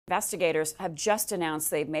Investigators have just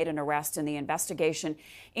announced they've made an arrest in the investigation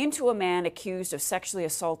into a man accused of sexually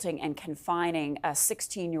assaulting and confining a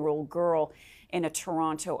 16-year-old girl in a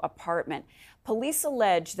Toronto apartment. Police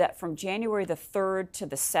allege that from January the 3rd to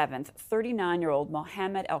the 7th, 39-year-old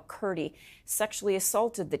Mohammed Al-Kurdi sexually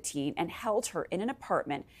assaulted the teen and held her in an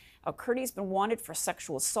apartment. Al-Kurdi's been wanted for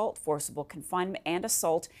sexual assault, forcible confinement, and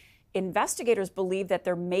assault. Investigators believe that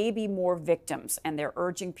there may be more victims, and they're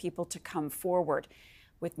urging people to come forward.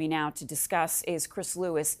 With me now to discuss is Chris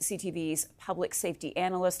Lewis, CTV's public safety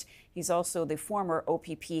analyst. He's also the former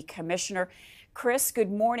OPP commissioner. Chris,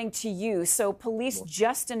 good morning to you. So police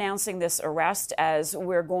just announcing this arrest as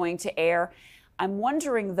we're going to air. I'm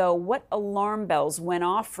wondering, though, what alarm bells went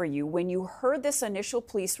off for you when you heard this initial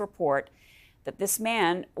police report that this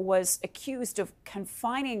man was accused of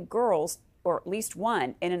confining girls, or at least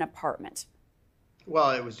one, in an apartment?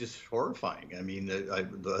 Well, it was just horrifying. I mean,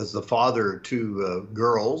 as the father of two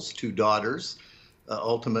girls, two daughters,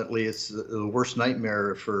 ultimately it's the worst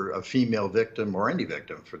nightmare for a female victim, or any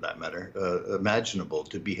victim for that matter, imaginable,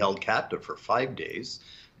 to be held captive for 5 days.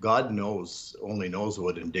 God knows, only knows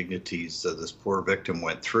what indignities this poor victim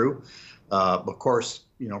went through. Of course,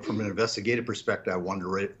 you know, from an investigative perspective, I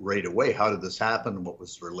wonder right away, how did this happen? What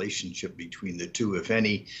was the relationship between the two, if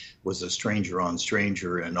any? Was a stranger on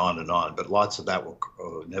stranger, and on and on. But lots of that will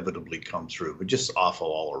inevitably come through, but just awful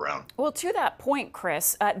all around. Well, to that point,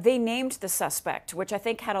 Chris, they named the suspect, which I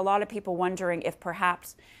think had a lot of people wondering if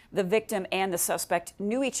perhaps the victim and the suspect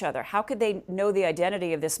knew each other. How could they know the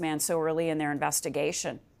identity of this man so early in their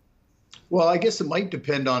investigation? Well, I guess it might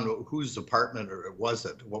depend on whose apartment or was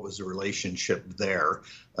it, what was the relationship there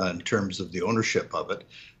in terms of the ownership of it.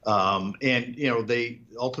 And, you know, they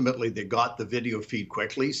ultimately got the video feed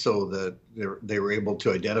quickly so that they were able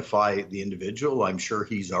to identify the individual. I'm sure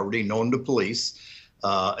he's already known to police.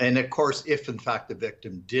 And of course, if in fact the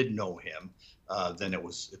victim did know him, then it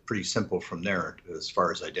was pretty simple from there as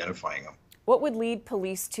far as identifying him. What would lead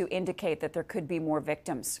police to indicate that there could be more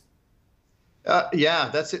victims? Yeah,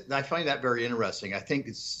 that's it. I find that very interesting. I think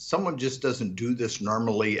someone just doesn't do this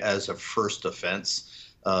normally as a first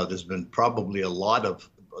offense. There's been probably a lot of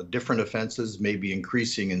different offenses, maybe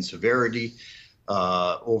increasing in severity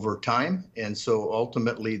over time. And so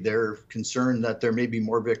ultimately they're concerned that there may be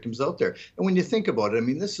more victims out there. And when you think about it, I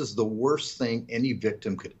mean, this is the worst thing any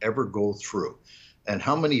victim could ever go through. And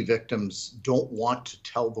how many victims don't want to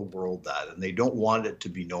tell the world that, and they don't want it to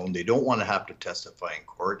be known. They don't want to have to testify in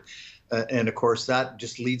court. And of course, that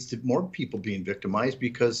just leads to more people being victimized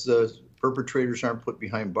because the perpetrators aren't put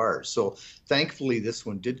behind bars. So thankfully, this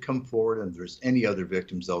one did come forward, and if there's any other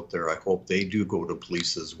victims out there, I hope they do go to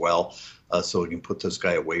police as well, so we can put this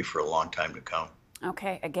guy away for a long time to come.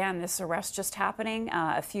 Okay, again, this arrest just happening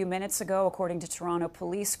a few minutes ago, according to Toronto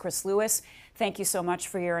Police. Chris Lewis, thank you so much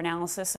for your analysis.